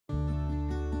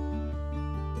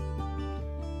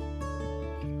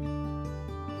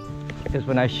Because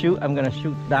when I shoot, I'm gonna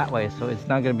shoot that way, so it's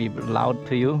not gonna be loud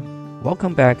to you.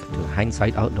 Welcome back to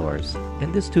Hindsight Outdoors.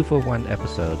 In this 2-for-1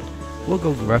 episode, we'll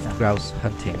go ruffed grouse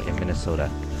hunting in Minnesota,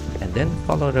 and then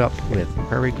follow it up with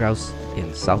prairie grouse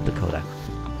in South Dakota.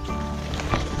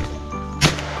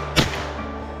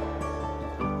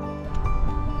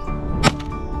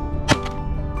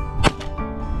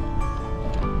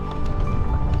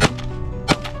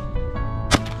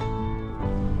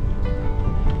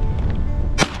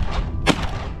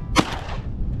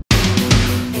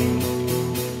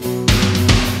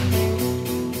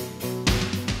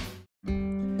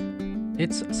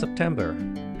 It's September,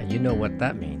 and you know what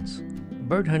that means.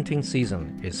 Bird hunting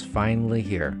season is finally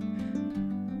here.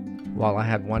 While I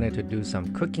had wanted to do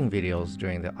some cooking videos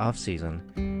during the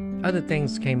off-season, other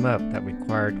things came up that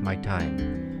required my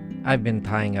time. I've been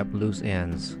tying up loose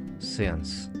ends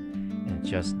since, and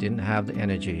just didn't have the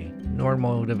energy nor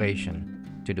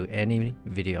motivation to do any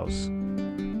videos.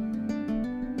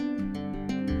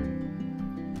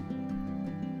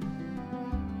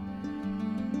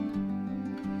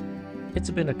 It's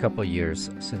been a couple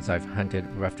years since I've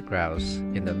hunted ruffed grouse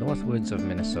in the northwoods of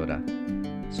Minnesota,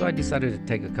 so I decided to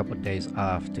take a couple days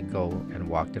off to go and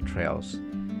walk the trails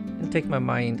and take my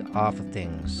mind off of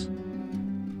things.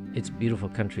 It's beautiful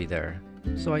country there,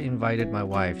 so I invited my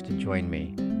wife to join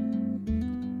me.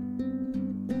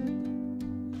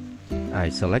 I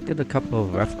selected a couple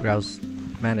of ruffed grouse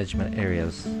management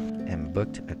areas and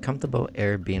booked a comfortable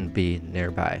Airbnb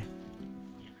nearby.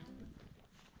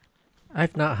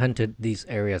 I've not hunted these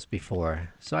areas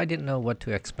before, so I didn't know what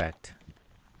to expect.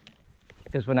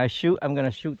 Because when I shoot, I'm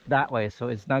gonna shoot that way, so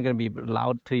it's not gonna be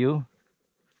loud to you.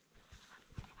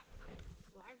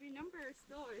 Well, I remember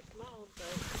still it's loud, but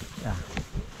Yeah.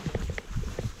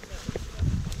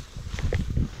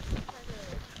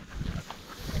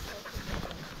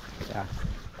 Yeah.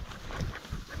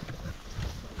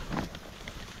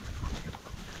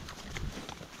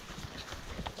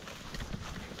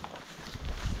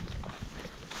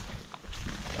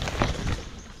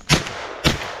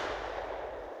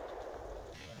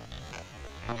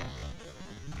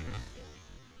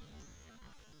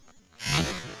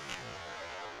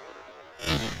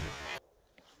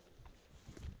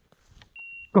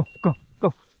 Go, go,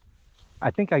 go. I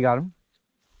think I got him.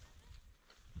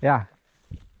 Yeah.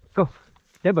 Go.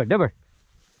 Deborah, Deborah.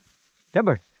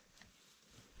 Deborah.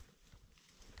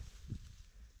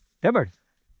 Deborah.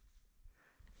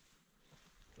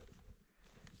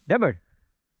 Deborah.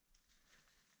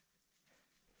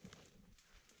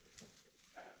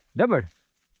 Deborah.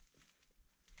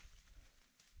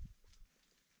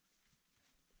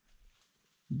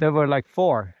 There were like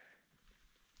 4.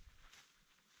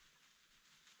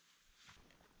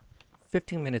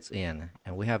 15 minutes in,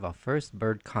 and we have our first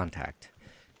bird contact.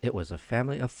 It was a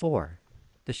family of 4.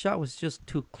 The shot was just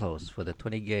too close for the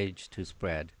 20 gauge to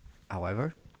spread.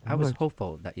 However, I was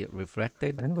hopeful that it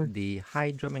reflected the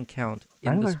high drumming count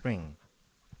in the spring.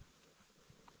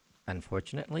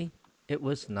 Unfortunately, it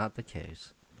was not the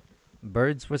case.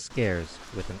 Birds were scarce,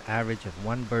 with an average of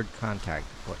 1 bird contact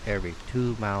for every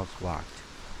 2 miles walked.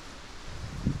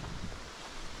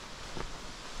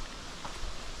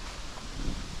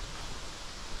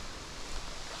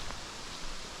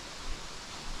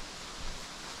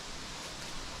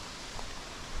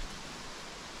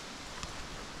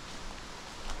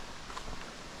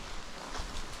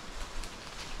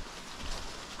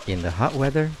 In the hot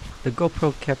weather, the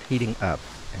GoPro kept heating up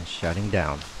and shutting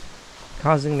down,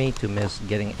 causing me to miss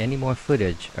getting any more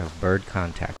footage of bird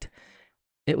contact.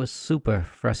 It was super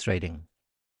frustrating.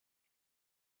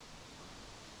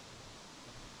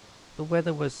 The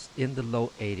weather was in the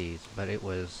low 80s, but it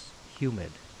was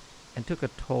humid and took a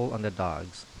toll on the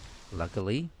dogs.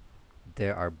 Luckily,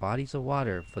 there are bodies of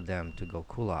water for them to go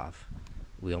cool off.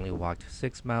 We only walked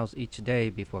 6 miles each day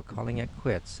before calling it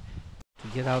quits to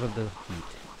get out of the heat.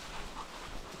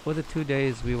 For the 2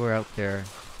 days we were out there,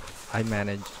 I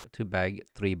managed to bag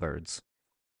 3 birds.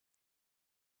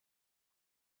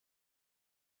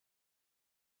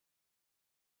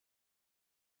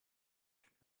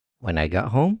 When I got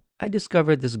home, I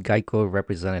discovered this Geico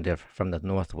representative from the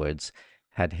Northwoods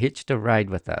had hitched a ride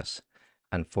with us.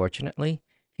 Unfortunately,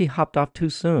 he hopped off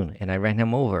too soon and I ran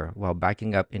him over while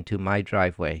backing up into my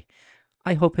driveway.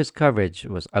 I hope his coverage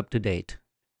was up to date.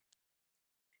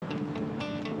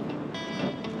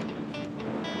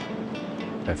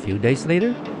 A few days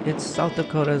later, it's South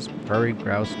Dakota's Prairie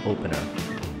Grouse opener.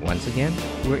 Once again,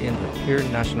 we're in the pure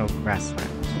national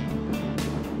grasslands.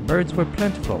 Birds were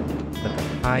plentiful, but the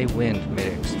high wind made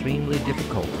it extremely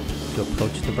difficult to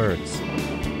approach the birds.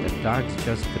 The dogs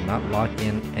just could not lock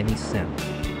in any scent.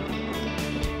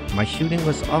 My shooting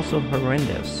was also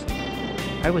horrendous.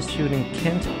 I was shooting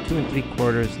Kent 2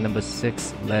 3/4 number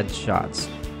 6 lead shots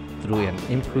through an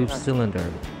improved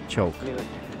cylinder choke.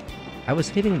 I was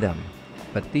hitting them,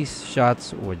 but these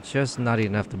shots were just not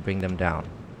enough to bring them down.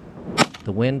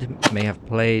 The wind may have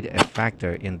played a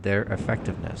factor in their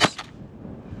effectiveness.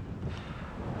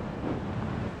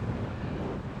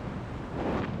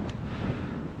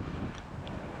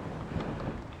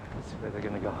 That's where they're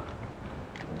gonna go.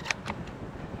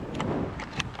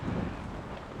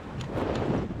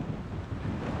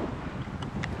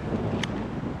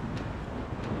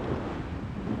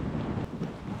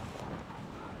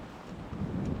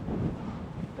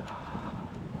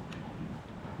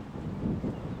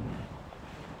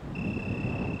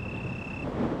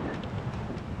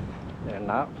 They're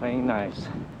not playing nice.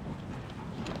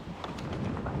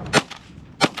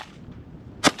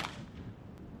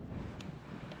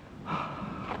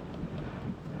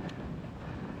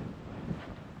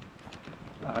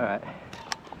 All right,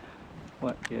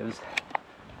 what gives?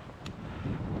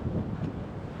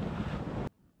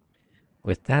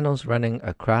 With Thanos running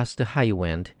across the high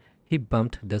wind, he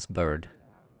bumped this bird.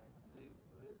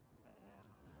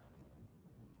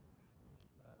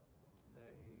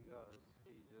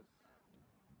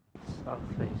 South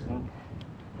facing.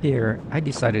 Here, I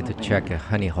decided to check a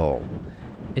honey hole.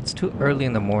 It's too early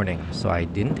in the morning, so I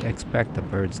didn't expect the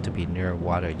birds to be near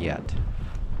water yet.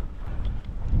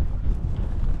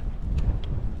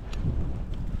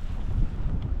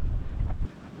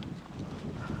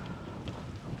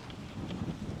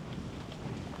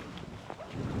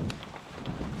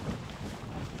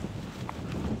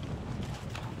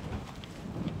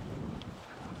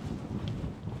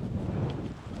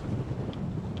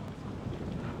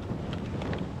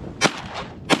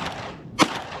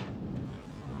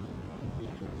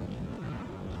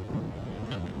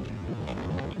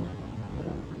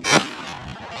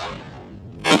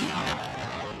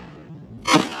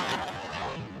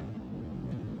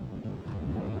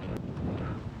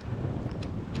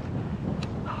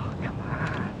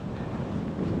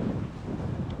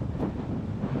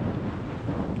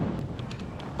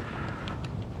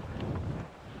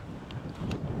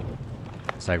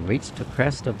 As I reached the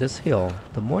crest of this hill,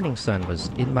 the morning sun was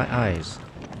in my eyes.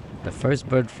 The first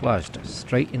bird flushed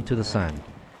straight into the sun.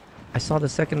 I saw the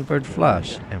second bird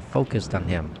flush and focused on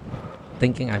him.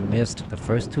 Thinking I missed the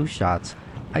first 2 shots,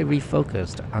 I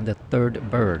refocused on the third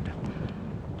bird.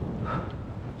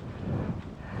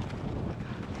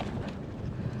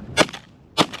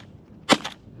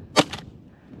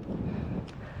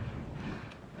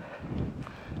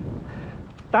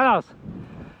 Thanos!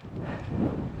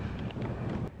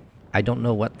 I don't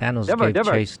know what Thanos Deborah, gave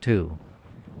chase to,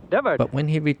 Deborah! but when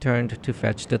he returned to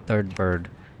fetch the third bird,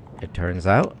 it turns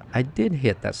out I did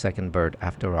hit that second bird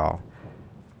after all.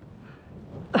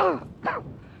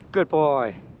 Good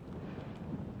boy.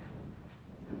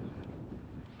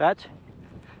 Fetch.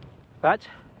 Fetch.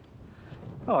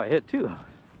 Oh, I hit 2.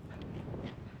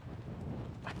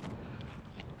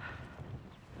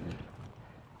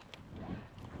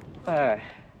 Alright.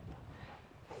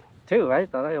 2, I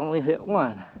thought I only hit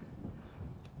 1.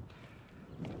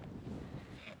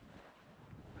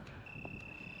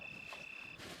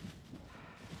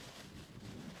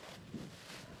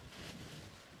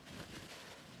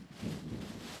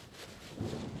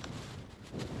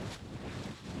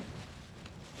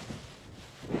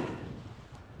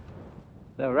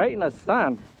 They're right in the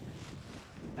sun,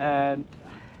 and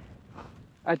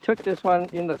I took this one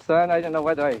in the sun. I didn't know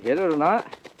whether I hit it or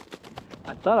not.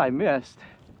 I thought I missed.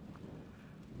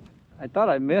 I thought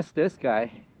I missed this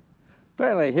guy.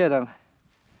 Apparently I hit him,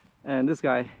 and this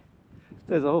guy,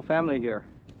 there's a whole family here,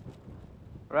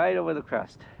 right over the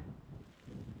crest.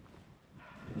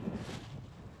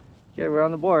 Okay, we're on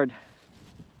the board.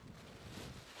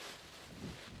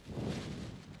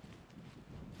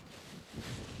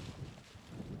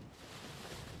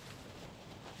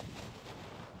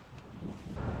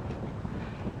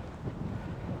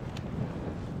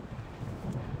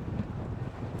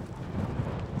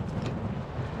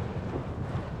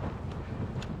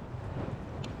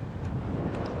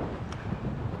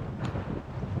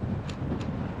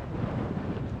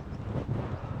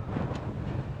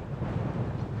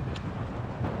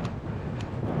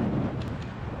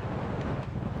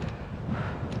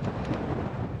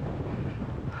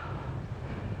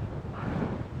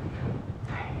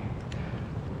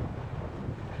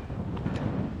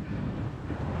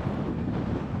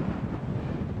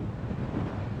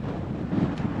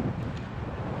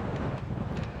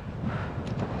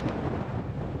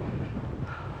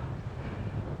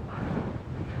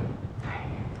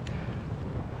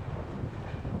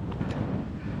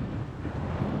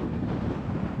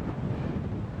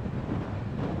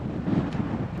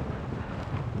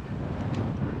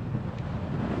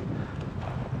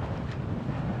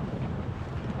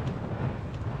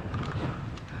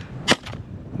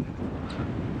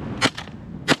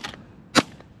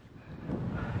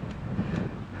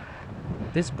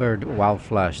 This bird wild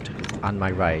flushed on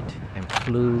my right and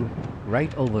flew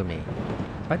right over me.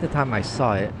 By the time I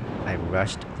saw it, I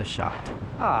rushed the shot.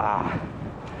 Ah.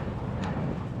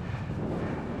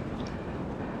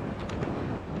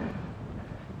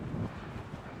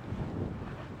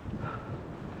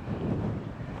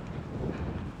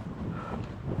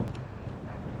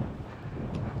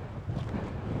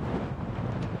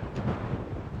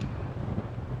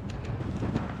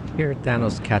 Here,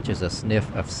 Thanos catches a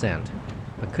sniff of scent,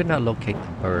 but could not locate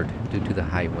the bird due to the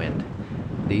high wind.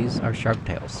 These are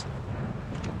sharptails.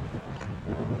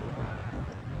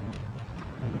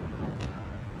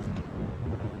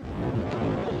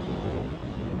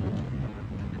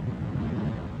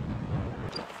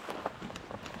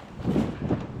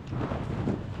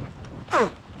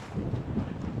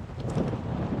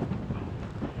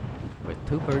 With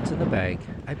 2 birds in the bag,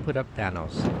 I put up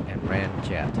Thanos and ran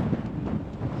Jet.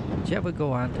 Jet would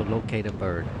go on to locate a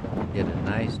bird and did a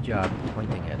nice job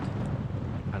pointing it.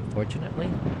 Unfortunately,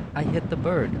 I hit the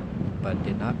bird, but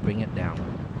did not bring it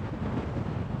down.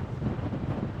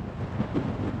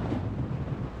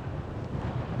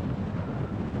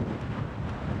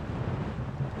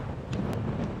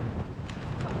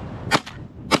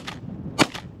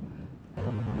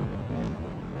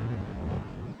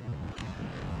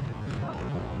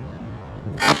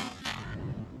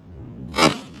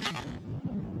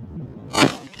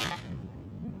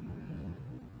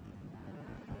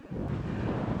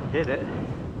 Hit it.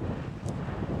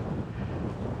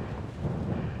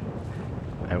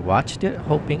 I watched it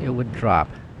hoping it would drop,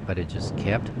 but it just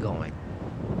kept going.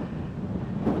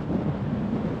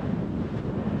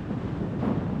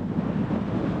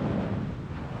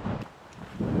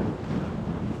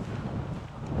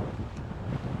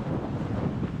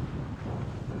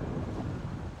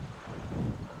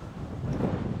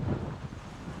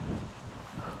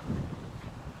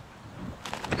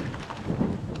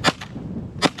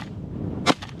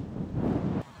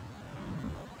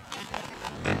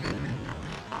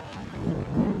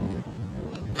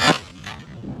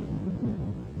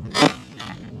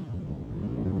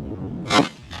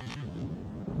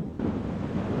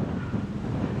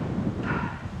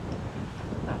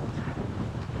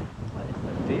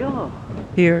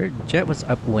 Here, Jet was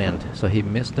upwind, so he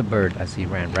missed the bird as he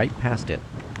ran right past it.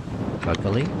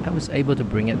 Luckily, I was able to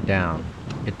bring it down.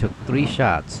 It took 3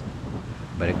 shots,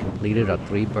 but it completed a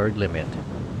 3-bird limit.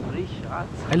 3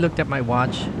 shots? I looked at my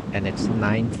watch, and it's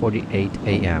 9:48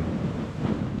 a.m.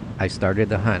 I started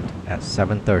the hunt at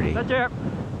 7:30. That's it.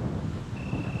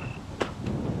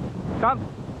 Come.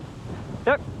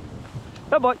 Here.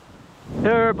 Good boy.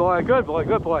 Here, boy. Good boy.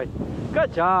 Good boy.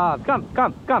 Good job. Come,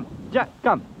 come, come. Jet,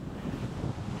 come.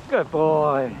 Good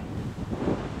boy.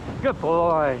 Good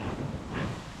boy.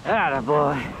 Atta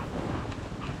boy.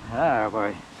 Atta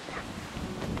boy.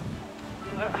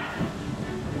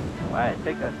 Why it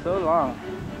take us so long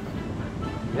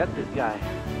to get this guy?